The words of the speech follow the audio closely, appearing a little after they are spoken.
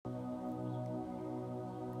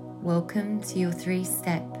Welcome to your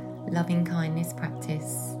 3-step loving kindness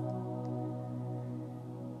practice.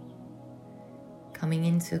 Coming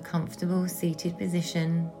into a comfortable seated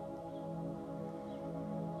position.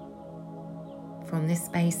 From this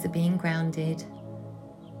space of being grounded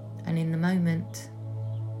and in the moment.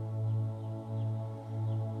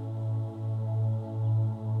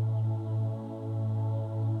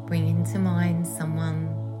 Bring into mind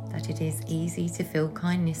someone that it is easy to feel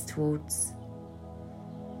kindness towards.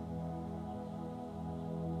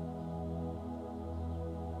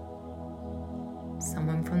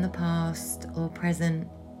 Someone from the past or present.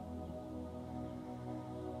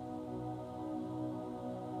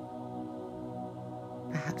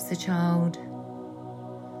 Perhaps a child.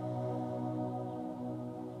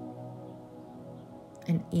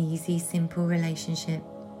 An easy, simple relationship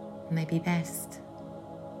may be best.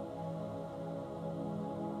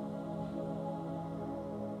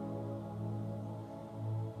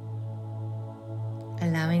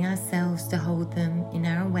 Allowing ourselves to hold them in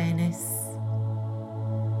our awareness.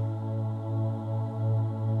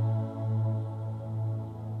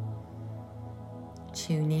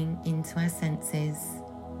 Tuning into our senses.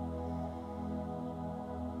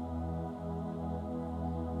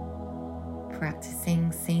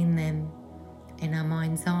 Practicing seeing them in our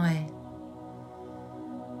mind's eye.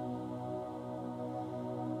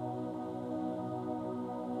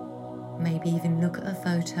 Maybe even look at a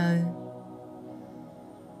photo.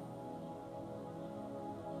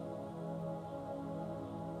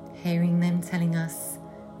 Hearing them telling us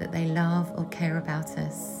that they love or care about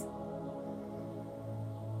us.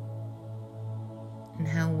 And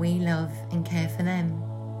how we love and care for them.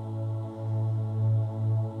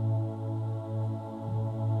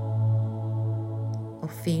 Or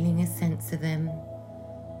feeling a sense of them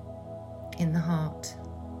in the heart.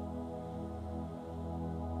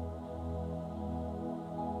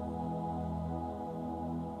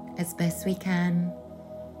 As best we can,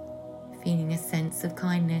 feeling a sense of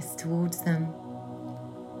kindness towards them.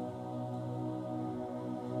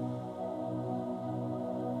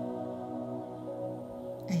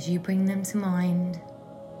 As you bring them to mind,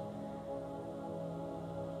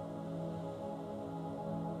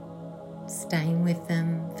 staying with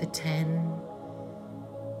them for 10,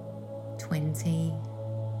 20,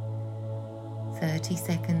 30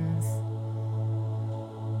 seconds.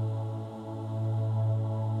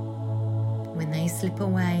 When they slip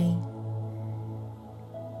away,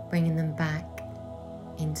 bringing them back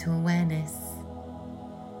into awareness.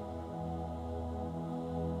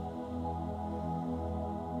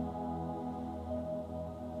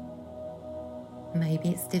 Maybe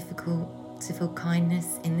it's difficult to feel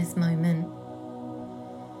kindness in this moment,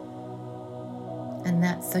 and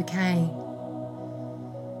that's okay.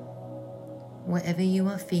 Whatever you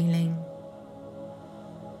are feeling,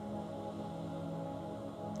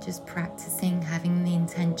 just practicing having the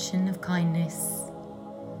intention of kindness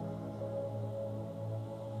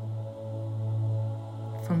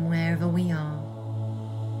from wherever we are.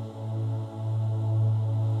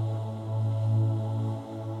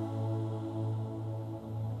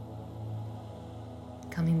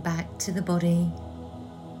 Coming back to the body.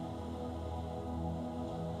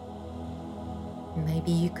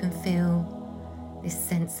 Maybe you can feel this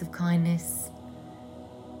sense of kindness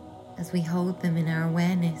as we hold them in our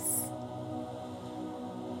awareness.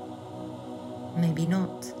 Maybe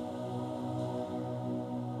not.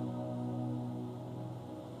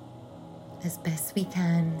 As best we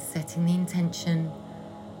can, setting the intention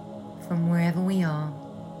from wherever we are.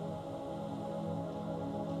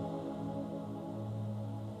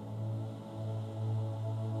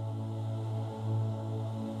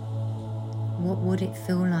 What would it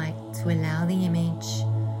feel like to allow the image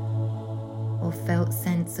or felt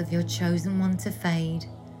sense of your chosen one to fade,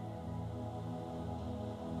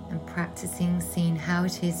 and practicing seeing how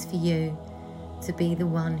it is for you to be the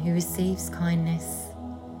one who receives kindness.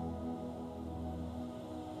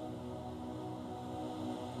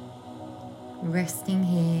 Resting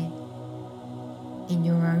here in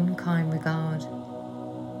your own kind regard.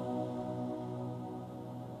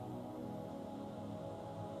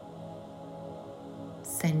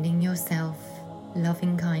 Sending yourself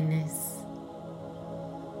loving kindness.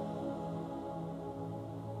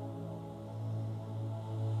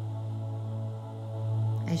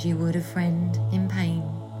 As you would a friend in pain.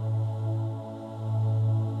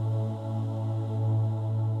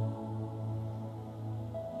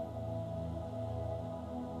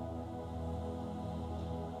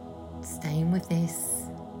 Staying with this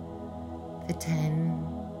for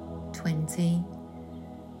 10, 20,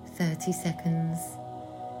 30 seconds.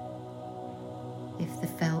 If the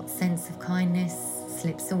felt sense of kindness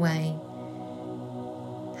slips away,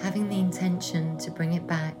 having the intention to bring it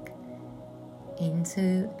back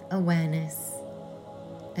into awareness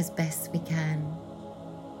as best we can.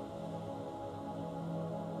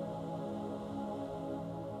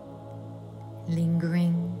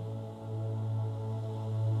 Lingering,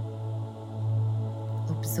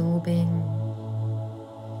 absorbing,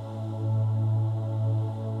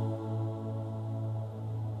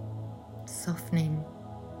 softening.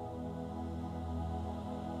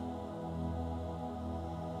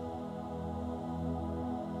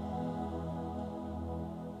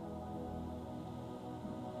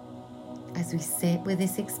 As we sit with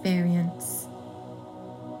this experience,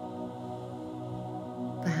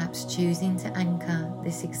 perhaps choosing to anchor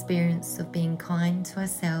this experience of being kind to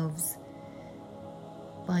ourselves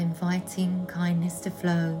by inviting kindness to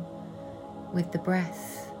flow with the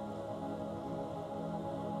breath.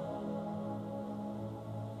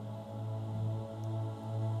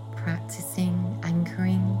 Practicing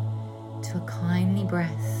anchoring to a kindly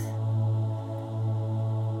breath,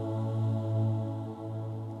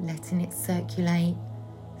 letting it circulate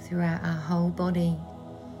throughout our whole body,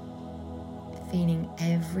 feeling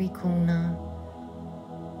every corner,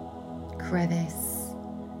 crevice,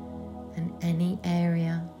 and any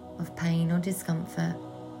area of pain or discomfort.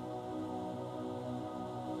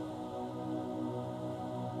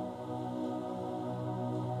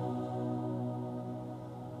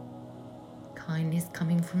 Kindness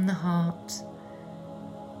coming from the heart,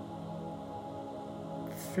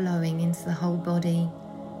 flowing into the whole body.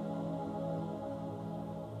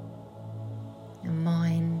 The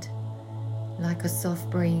mind like a soft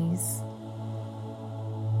breeze.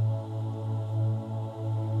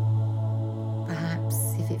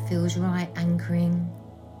 Perhaps, if it feels right, anchoring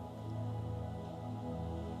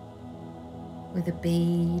with a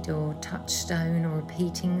bead or touchstone, or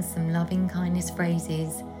repeating some loving kindness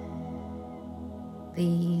phrases,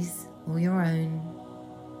 these or your own,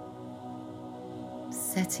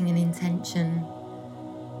 setting an intention,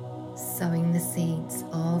 sowing the seeds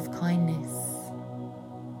of kindness.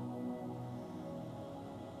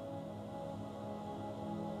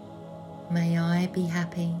 May I be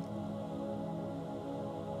happy.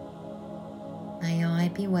 May I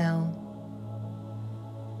be well.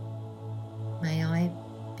 May I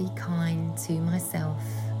be kind to myself.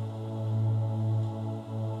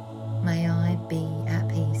 May I be at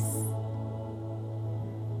peace.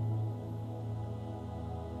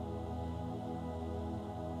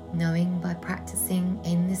 Knowing by practicing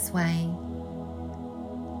in this way,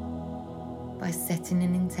 by setting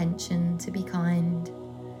an intention to be kind,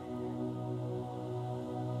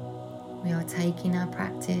 we are taking our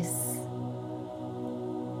practice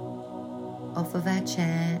off of our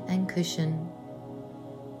chair and cushion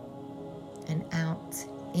and out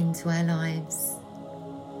into our lives,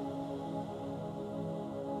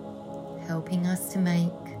 helping us to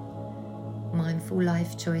make mindful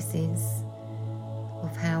life choices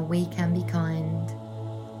of how we can be kind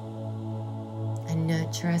and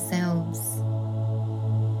nurture ourselves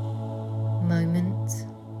moment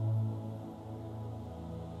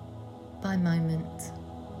by moment.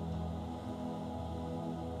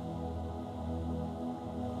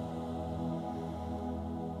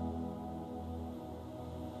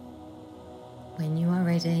 When you are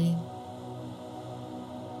ready,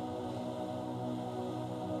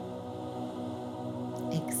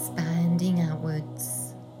 expanding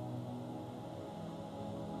outwards,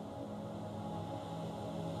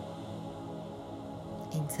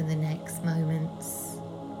 into the next moments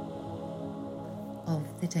of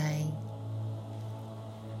the day.